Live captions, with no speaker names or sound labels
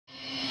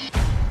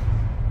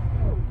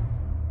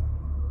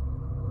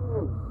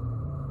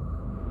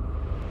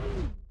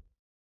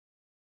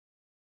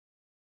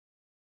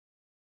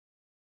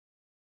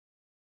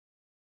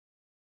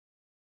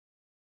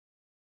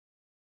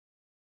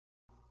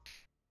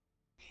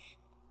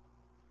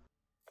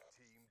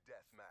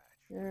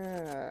Oh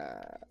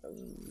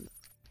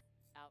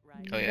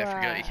yeah, I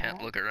forgot you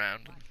can't look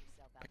around and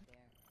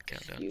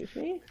count down. Excuse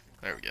me?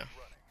 There we go.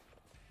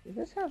 Does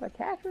this have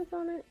attachments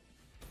on it?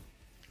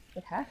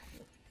 It has to.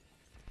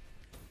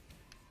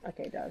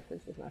 Okay, it does.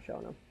 It's just not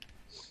showing them.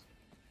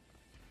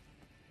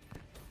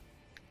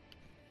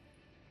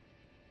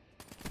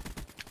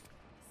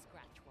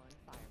 Scratch one,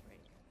 fire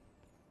break.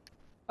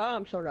 Oh,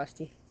 I'm so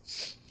rusty.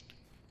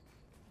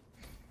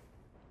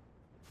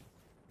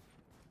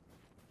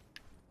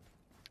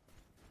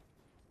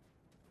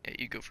 Yeah,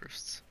 you go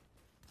first.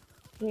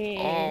 Yeah.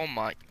 Oh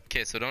my.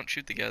 Okay, so don't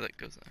shoot the guy that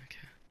goes. Okay.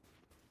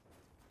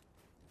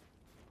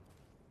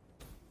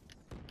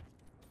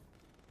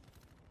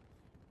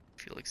 I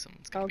feel like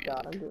someone's gonna be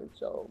God, like... I'm doing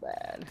so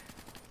bad.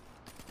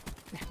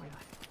 Oh my God.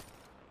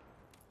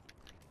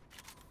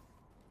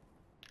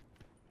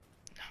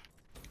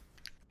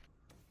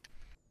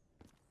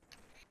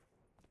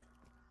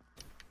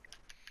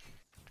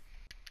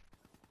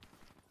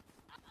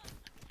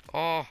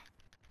 Oh.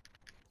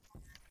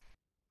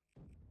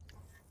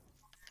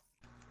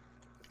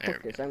 There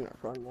Fuck we this, go. I'm gonna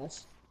run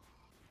this.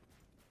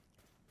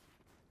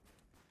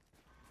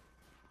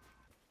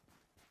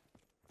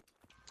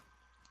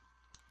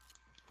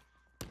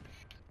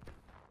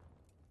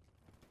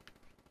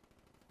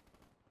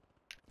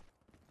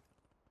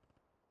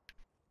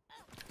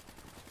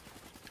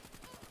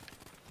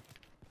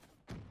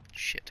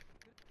 Shit.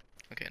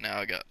 Okay, now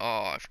I got...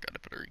 Oh, I forgot to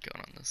put a recon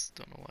on this.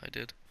 Don't know why I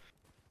did.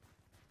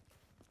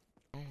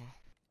 Oh well.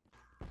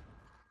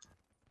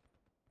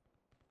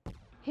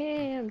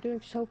 Hey, I'm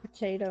doing so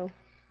potato.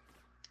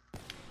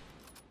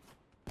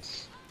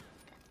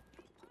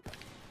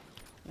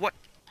 What?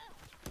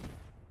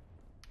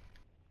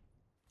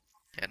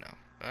 Yeah, no.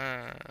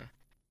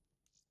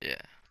 Yeah.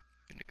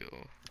 I'm gonna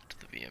go to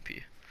the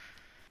VMP.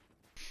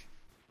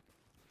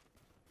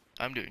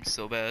 I'm doing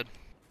so bad.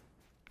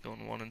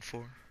 Going 1 and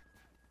 4.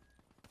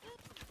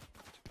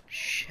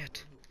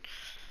 Shit.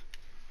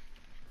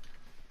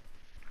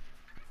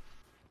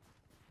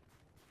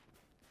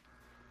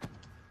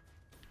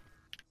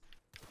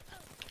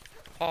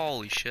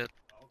 Holy shit.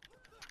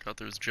 Forgot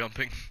there was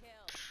jumping.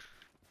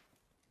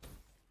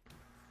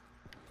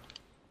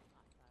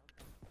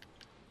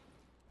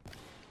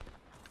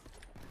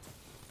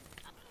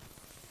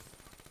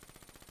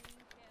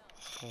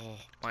 Oh,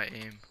 my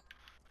aim.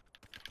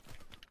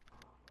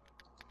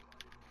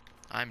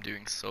 I'm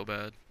doing so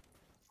bad.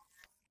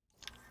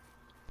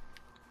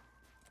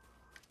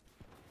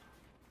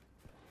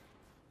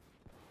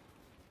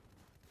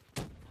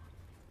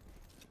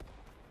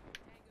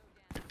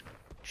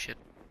 Shit.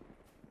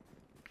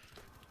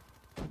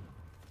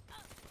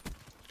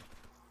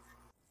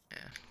 Yeah,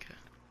 okay.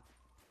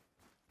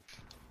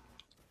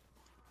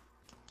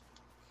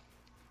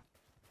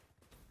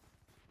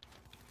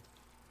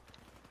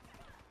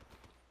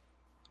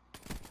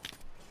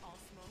 All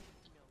smoke,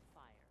 no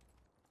fire.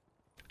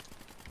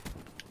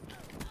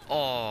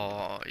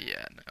 Oh,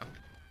 yeah, no.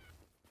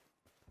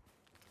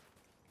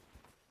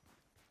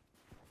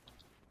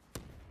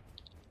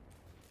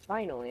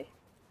 Finally.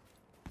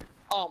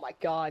 Oh my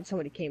God,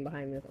 somebody came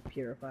behind me with a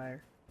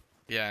purifier.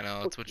 Yeah, I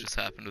know, that's what just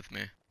happened with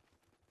me.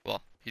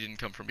 Well, he didn't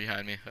come from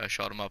behind me. I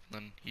shot him up and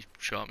then he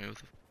shot me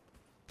with a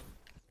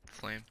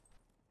flame.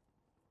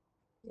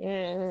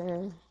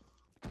 Yeah.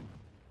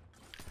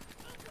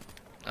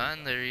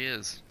 And there he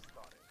is.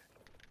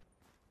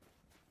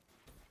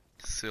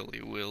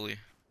 Silly Willy.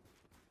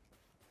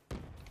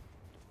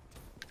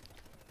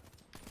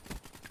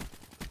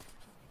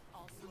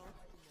 All smoke,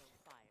 no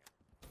fire.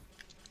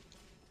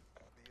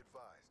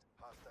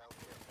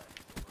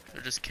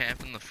 They're just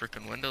camping the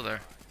frickin' window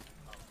there.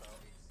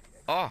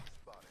 Oh!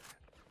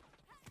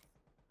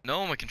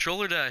 No, my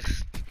controller died. Let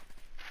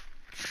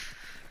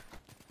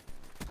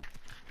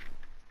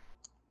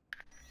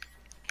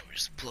me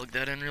just plug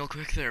that in real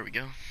quick. There we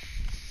go.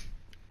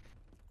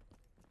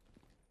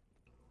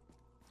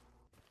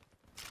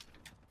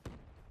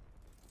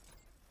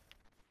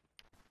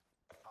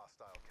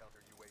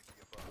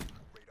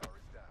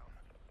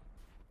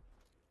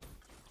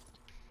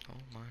 Oh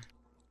my.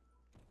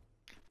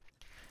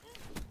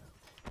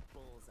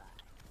 Bullseye.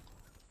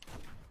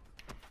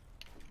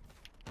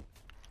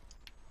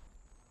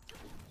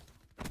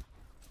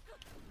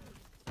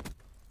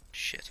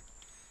 Shit.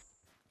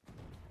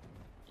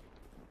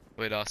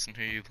 Wait, Austin,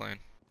 who are you playing?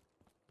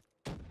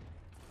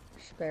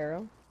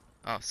 Sparrow.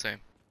 Oh,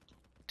 same.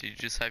 Did you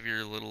just have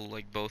your little,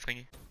 like, bow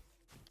thingy?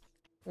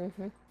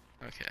 Mm-hmm.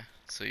 Okay,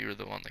 so you were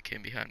the one that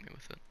came behind me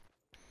with it.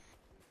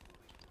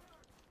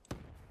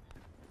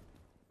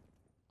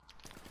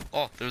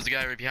 Oh, there was a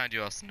guy right behind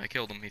you, Austin. I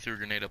killed him. He threw a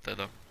grenade up there,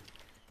 though.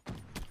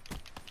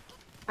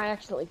 I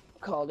accidentally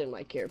called in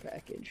my care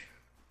package.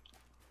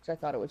 Because I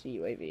thought it was a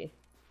UAV.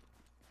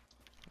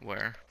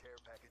 Where?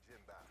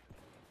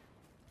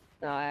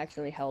 No, I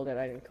accidentally held it.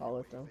 I didn't call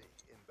it, though.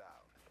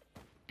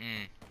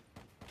 Hmm.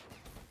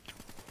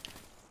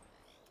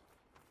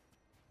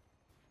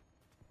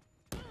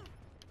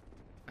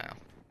 Ow.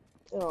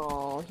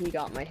 Oh, he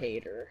got my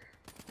hater.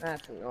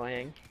 That's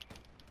annoying.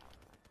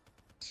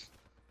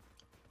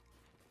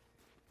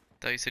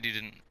 Thought you said you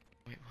didn't.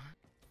 Wait, what?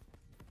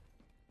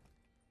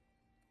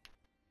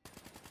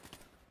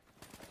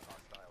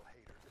 Hostile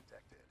hater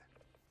detected.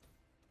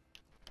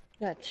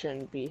 That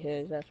shouldn't be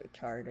his. That's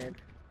retarded.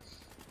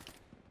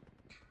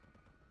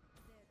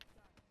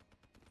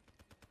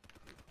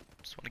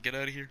 Just want to get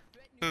out of here.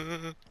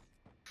 Ooh.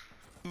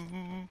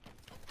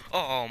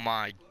 Oh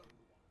my.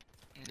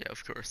 Yeah,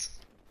 of course.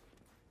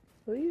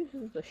 Who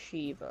uses the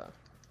Shiva?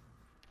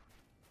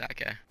 That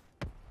guy.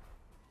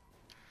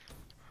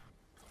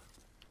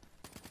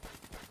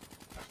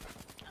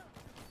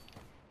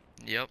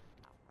 Yep.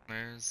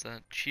 There's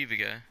that Shiva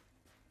guy.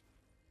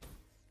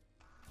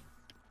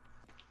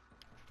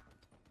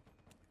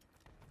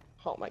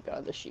 Oh my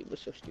god, the Shiva's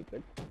so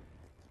stupid.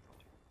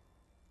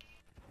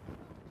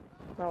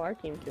 Oh, our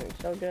team's doing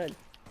so good.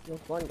 This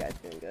one guy's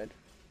doing good.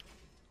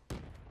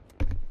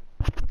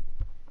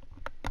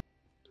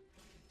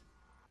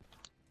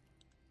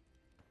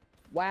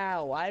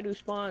 Wow, why do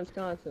spawns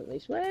constantly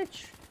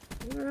switch?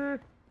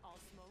 All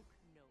smoke,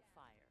 no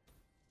fire.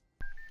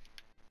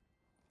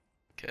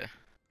 Okay.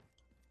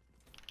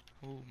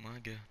 Oh my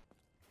god.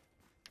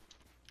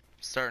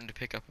 Starting to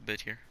pick up a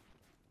bit here.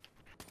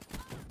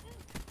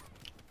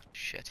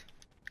 Shit.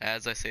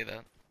 As I say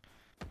that.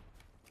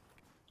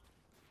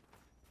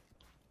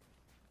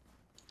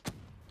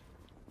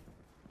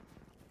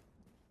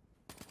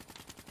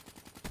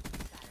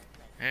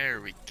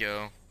 There we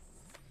go.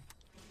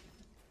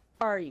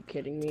 Are you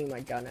kidding me?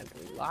 My gun had to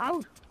be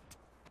loud.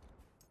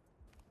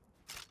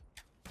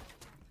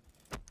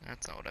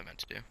 That's not what I meant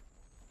to do.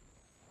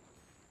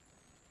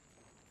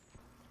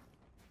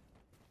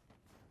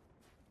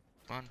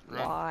 Come on,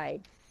 run. Why?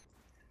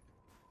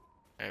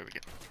 There we go.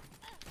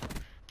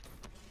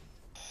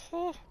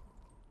 Oh.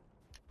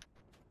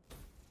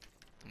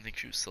 Didn't think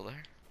she was still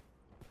there.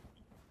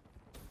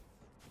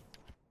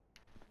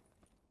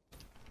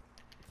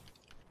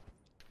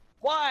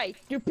 Why?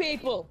 You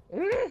people!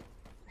 I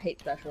hate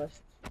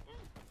specialists.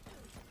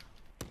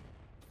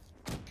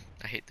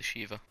 I hate the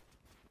Shiva.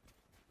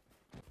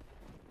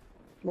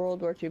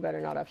 World War II better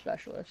not have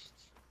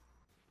specialists.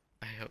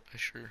 I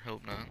sure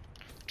hope not.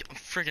 I'm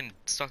friggin'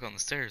 stuck on the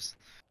stairs.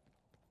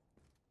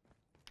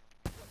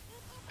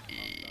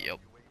 Yep.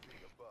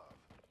 UAV above.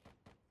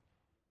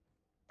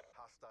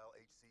 Hostile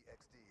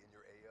HCXD in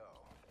your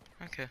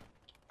AO. Okay.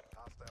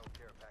 Hostile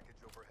care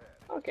package overhead.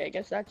 Okay, I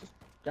guess that just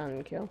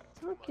done kill.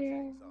 Okay.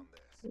 On this.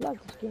 Love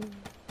this game. Be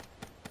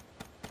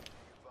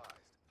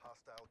advised,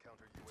 hostile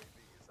counter UAV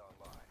is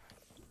online.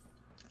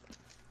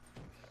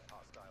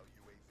 Hostile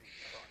UAV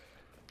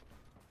spotted.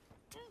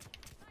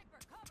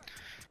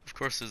 Of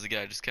course, there's a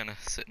guy just kind of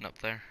sitting up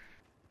there.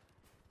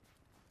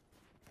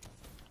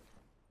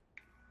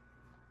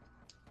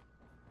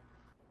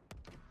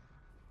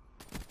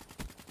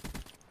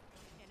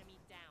 Enemy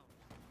down.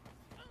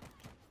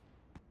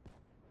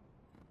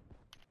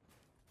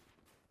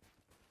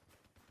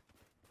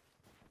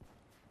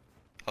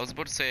 I was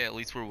about to say at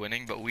least we're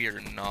winning, but we are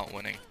not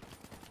winning.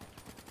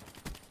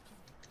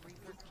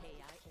 Reaper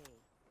KIA.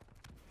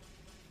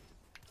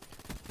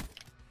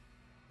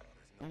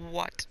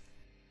 What?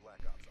 Black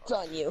Ops It's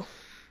on you.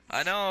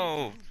 I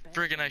know!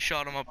 Friggin' I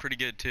shot him up pretty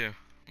good too.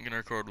 I'm gonna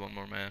record one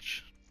more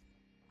match.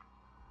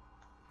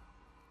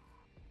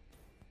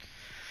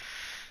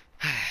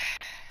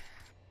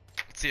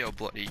 Let's see how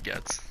bloody he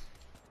gets.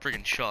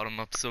 Friggin' shot him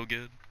up so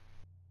good.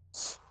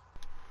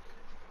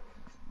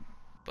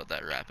 But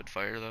that rapid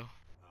fire though.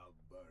 I'll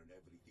burn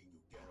everything you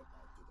care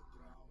about to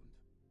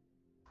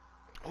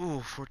the ground.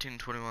 Ooh, 14 and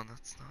 21,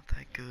 that's not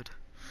that good.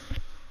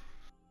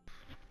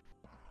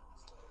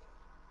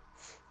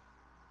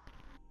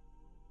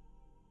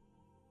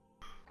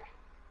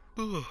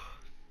 Ooh.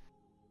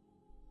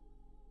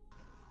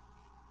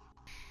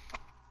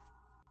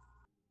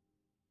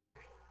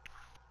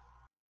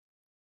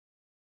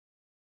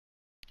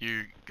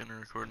 You're gonna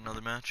record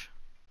another match?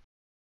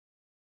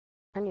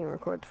 I need to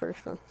record the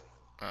first one.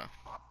 Oh,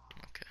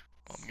 okay.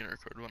 Well, I'm gonna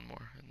record one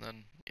more, and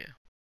then, yeah.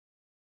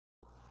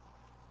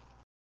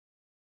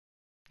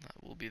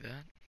 That will be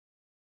that.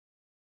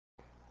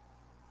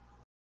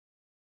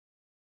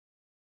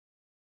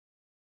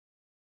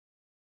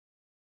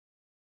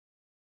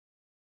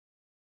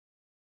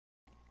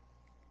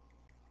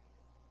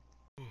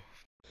 Ooh.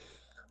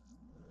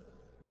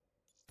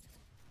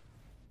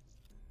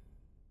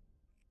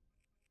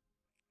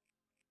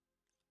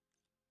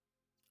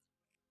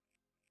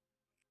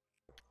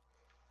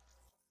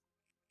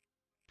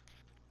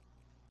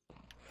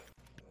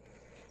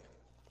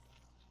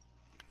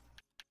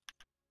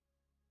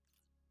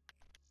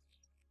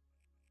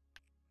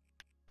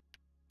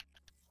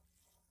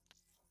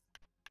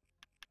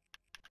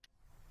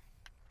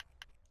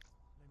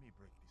 Let me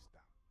break this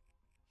down.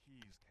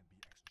 Keys can be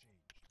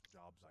exchanged.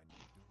 Jobs I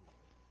need doing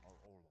are all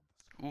on the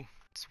screen. Ooh,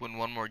 let's win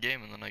one more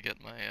game, and then I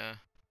get my,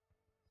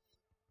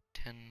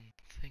 10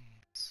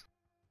 things.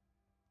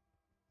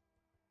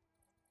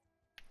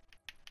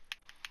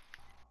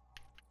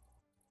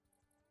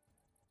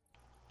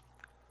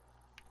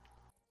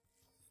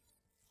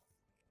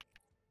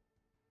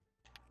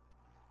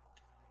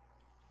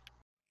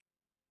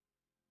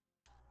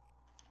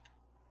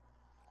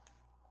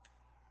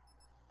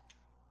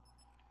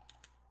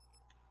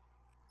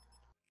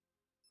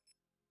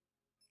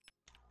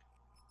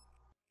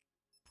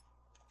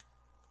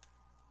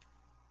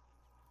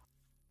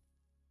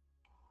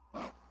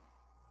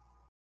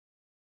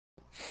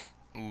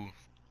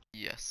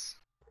 Yes.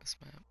 This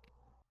map.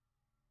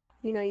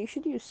 You know, you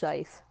should use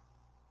Scythe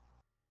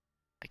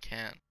I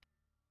can't.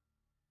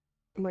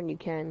 when you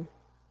can.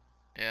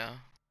 Yeah.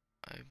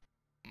 I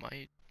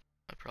might.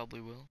 I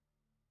probably will.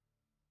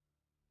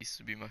 Used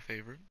to be my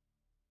favorite.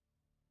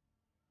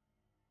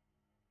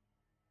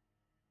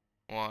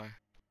 Why?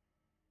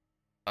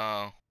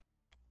 Oh.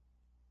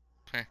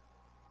 Heh.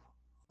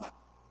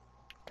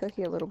 Took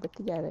you a little bit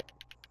to get it.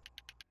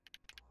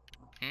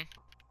 Hmm?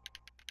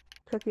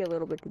 Took you a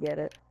little bit to get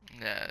it.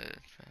 Yeah.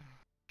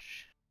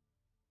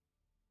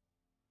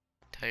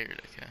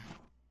 Tired, okay.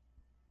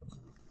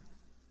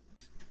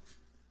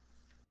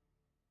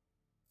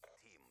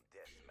 Team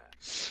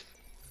deathmatch.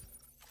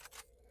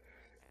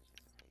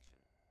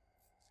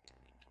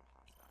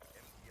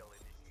 MTL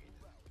initiated.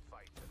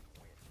 Fight and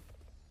win.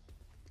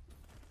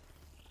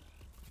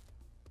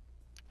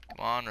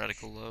 Come on,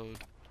 reticle load.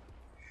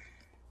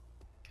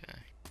 Okay.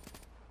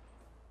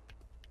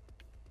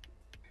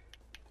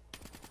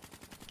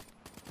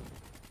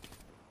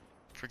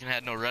 Freaking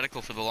had no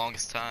reticle for the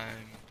longest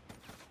time.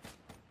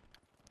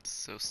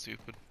 So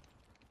stupid.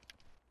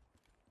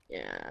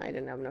 Yeah, I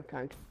didn't have enough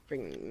time to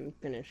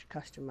finish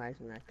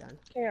customizing that gun.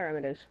 KRM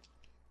it is.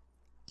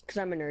 Because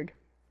I'm a nerd.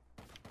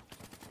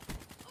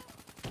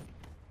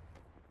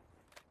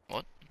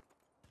 What?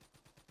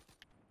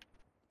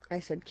 I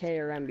said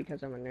KRM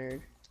because I'm a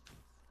nerd.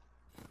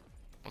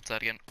 What's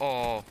that again?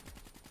 Oh.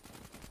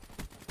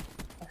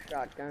 A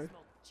shotgun.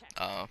 Smoke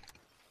check.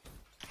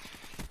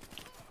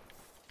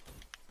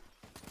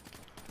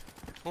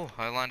 Oh,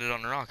 I landed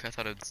on a rock. I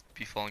thought it'd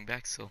be falling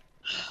back still.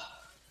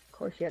 Of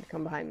course, you had to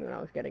come behind me when I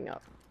was getting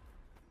up.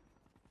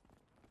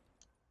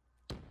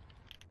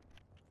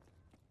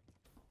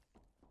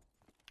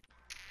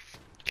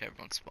 Okay,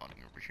 everyone's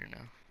spawning over here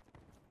now.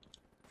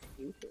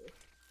 You too.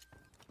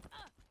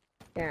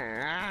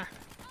 Yeah.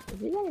 Is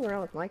he running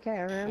around with my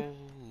KRM?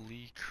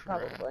 Holy crap.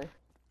 Probably.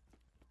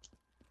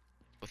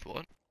 With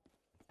what?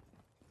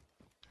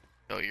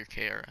 Oh, your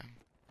KRM.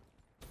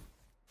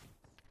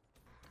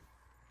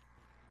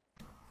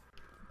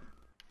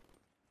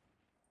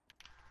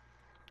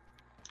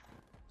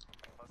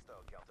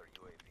 Hostile counter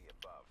UAV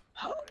above.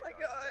 Oh my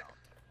Radar god.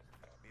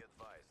 down. Be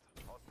advised.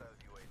 Hostile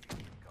UAV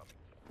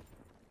incoming.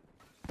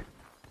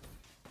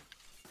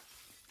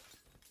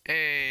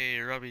 Hey,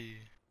 Robbie.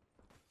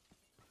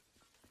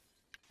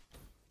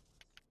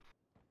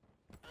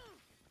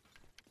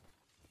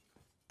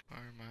 Where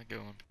am I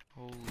going?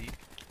 Holy.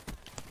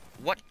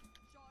 What?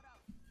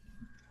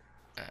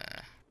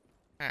 Eh.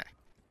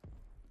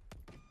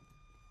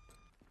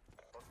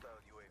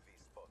 Hostile UAV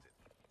spotted.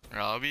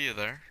 Robbie, you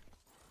there?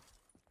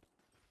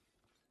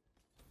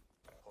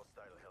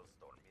 Hostile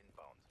Hellstorm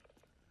inbound.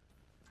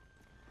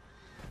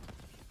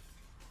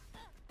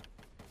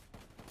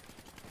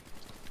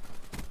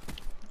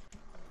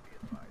 Be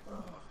advised.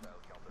 Hostile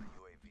counter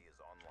UAV is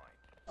online.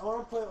 I want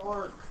to play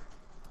Ark.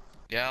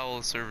 Yeah, well,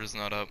 the server's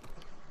not up.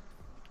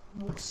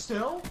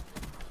 Still?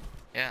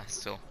 Yeah,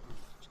 still.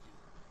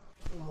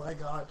 Oh my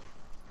god.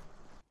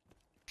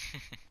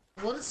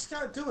 What is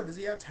Scott doing? Is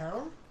he out of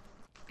town?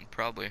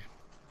 Probably.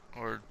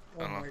 Or,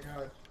 I Oh don't know. my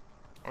god.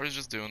 Or he's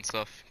just doing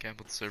stuff. Can't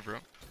put the server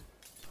up.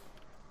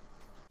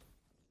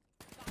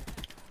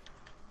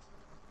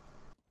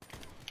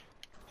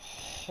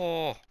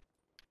 Oh,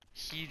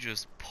 he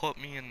just put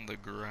me in the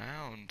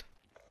ground.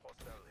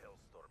 Hostile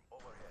Hellstorm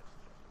overhead.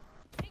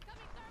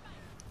 Incoming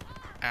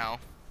thermite. Ow.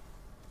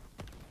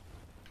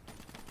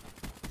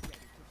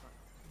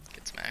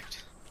 Get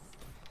smacked.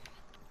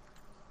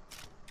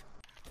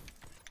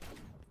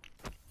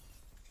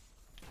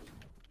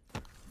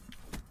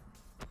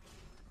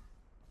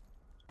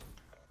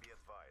 Be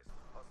advised.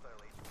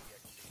 Hostile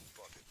HPXD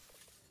spotted.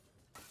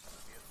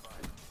 Be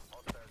advised.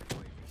 Hostile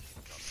UAV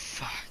incoming.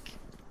 Fuck.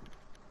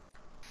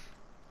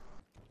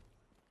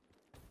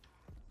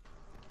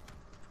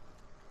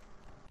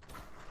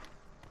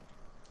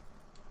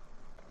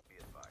 Be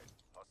advised.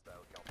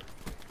 Hostile counter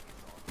UAV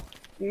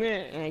is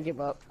online. Meh, I give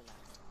up.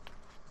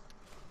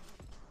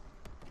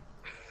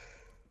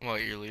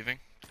 What, you're leaving?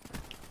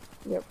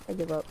 Yep, I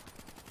give up.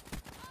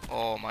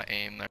 Oh, my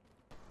aim there.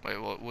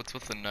 Wait, what's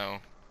with the no?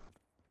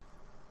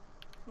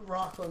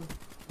 Rockland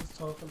was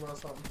talking about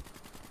something.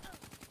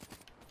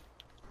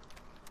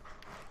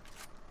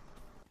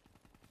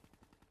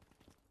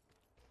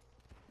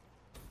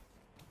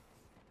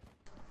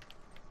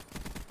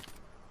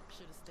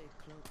 Should have stayed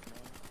close,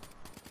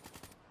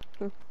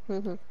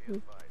 man. Be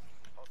advised.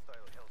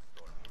 Hostile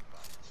Hellstorm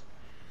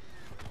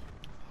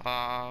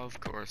inbound. Of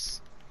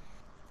course.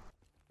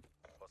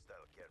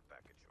 Hostile care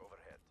package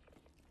overhead.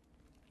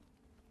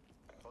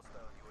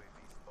 Hostile UAV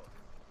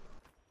spotted.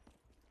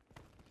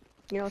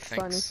 You know what's funny?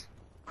 Thanks.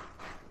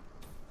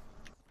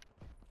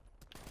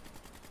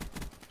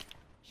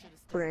 Should have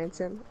stayed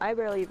Branson, I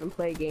barely even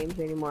play games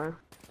anymore.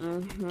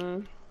 Mm-hmm.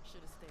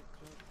 Should have stayed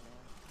close, man.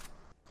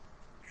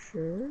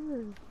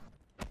 Sure.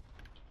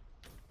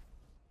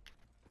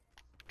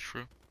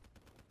 True.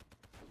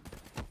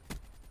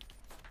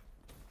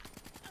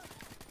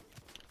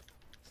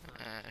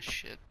 Ah,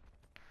 shit.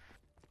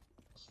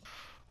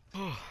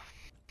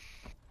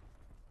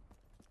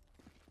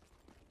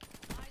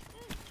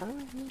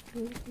 I'm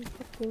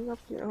fucking up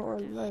your whole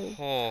life.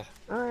 Oh,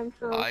 I'm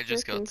so I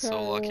just sick and got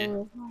so lucky.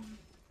 tired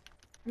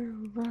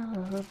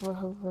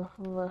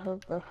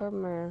of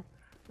man.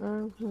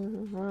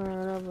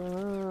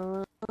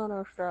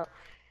 Stop.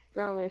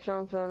 Tell me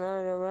something.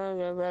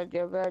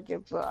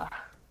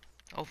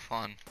 Oh,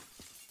 fun.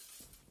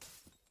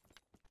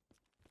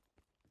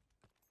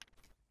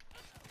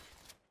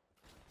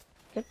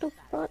 Get the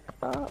fuck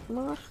up,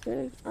 my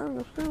stage. I'm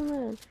a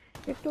man.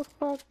 Get the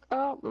fuck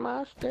up,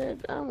 my stage.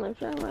 I'm a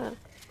man.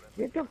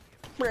 Get the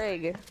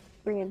frig.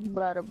 Bring it,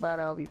 blah, blah,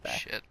 I'll be back.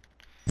 Shit.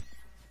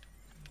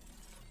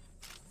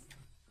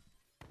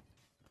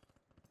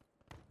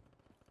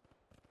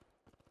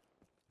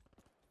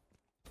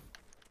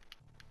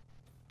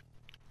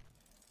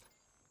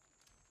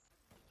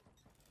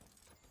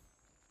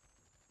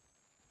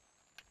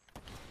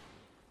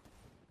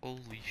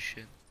 Holy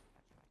shit.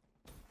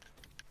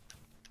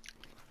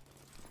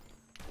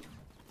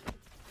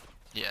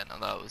 Yeah, no,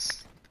 that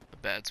was a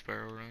bad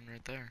sparrow run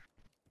right there.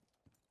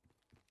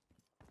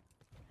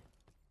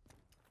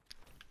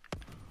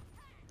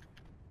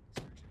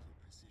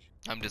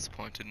 I'm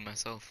disappointed in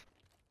myself.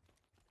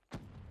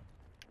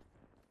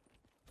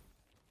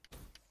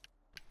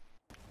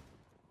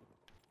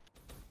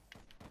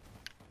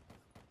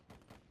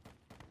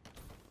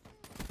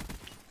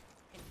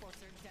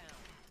 Enforcer down.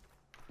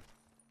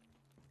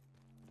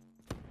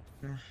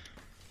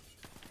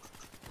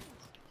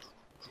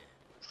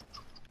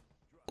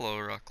 Hello,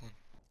 Rockland.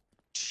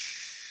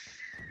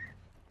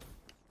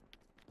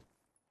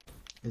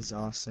 Is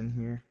Austin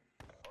here?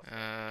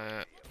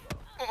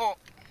 Oh!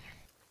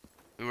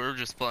 We were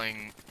just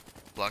playing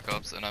Black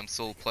Ops, and I'm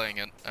still playing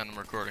it, and I'm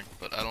recording,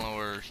 but I don't know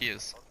where he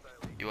is.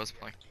 He was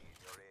playing.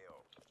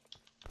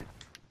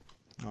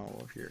 Oh,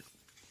 well, here.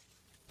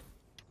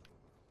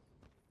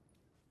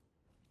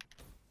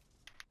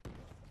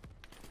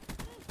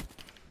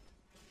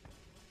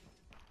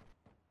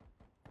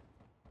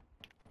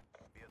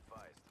 Be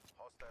advised,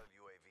 hostile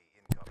UAV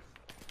incoming.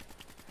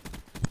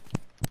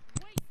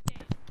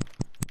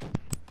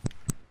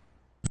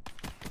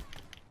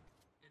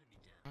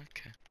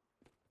 Okay.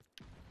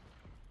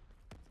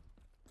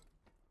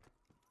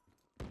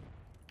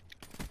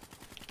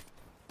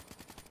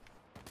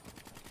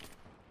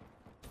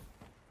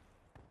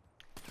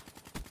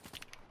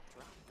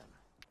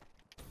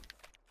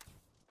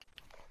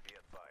 Be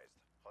advised,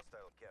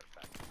 hostile care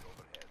package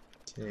overhead.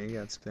 Okay, you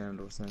got spammed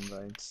with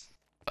invites.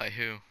 By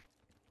who?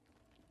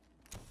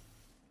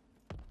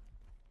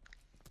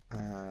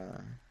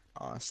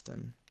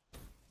 Austin.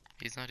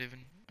 He's not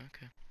even...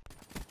 Okay.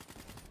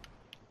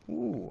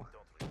 Ooh,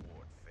 Don't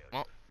reward failure.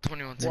 Well,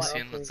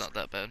 2116, that's not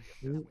that bad.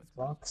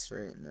 $8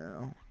 right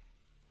now.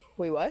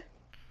 Wait, what?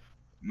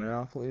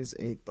 Monopoly is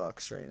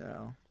 $8 right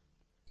now.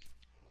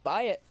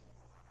 Buy it.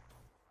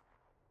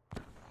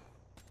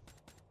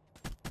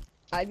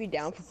 I'd be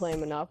down for playing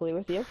Monopoly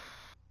with you.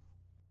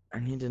 I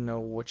need to know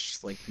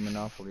which, like,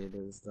 Monopoly it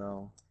is,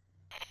 though.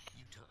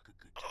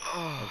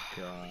 Oh,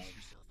 God.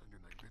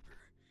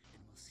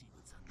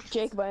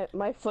 Jake,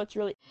 my foot's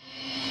really...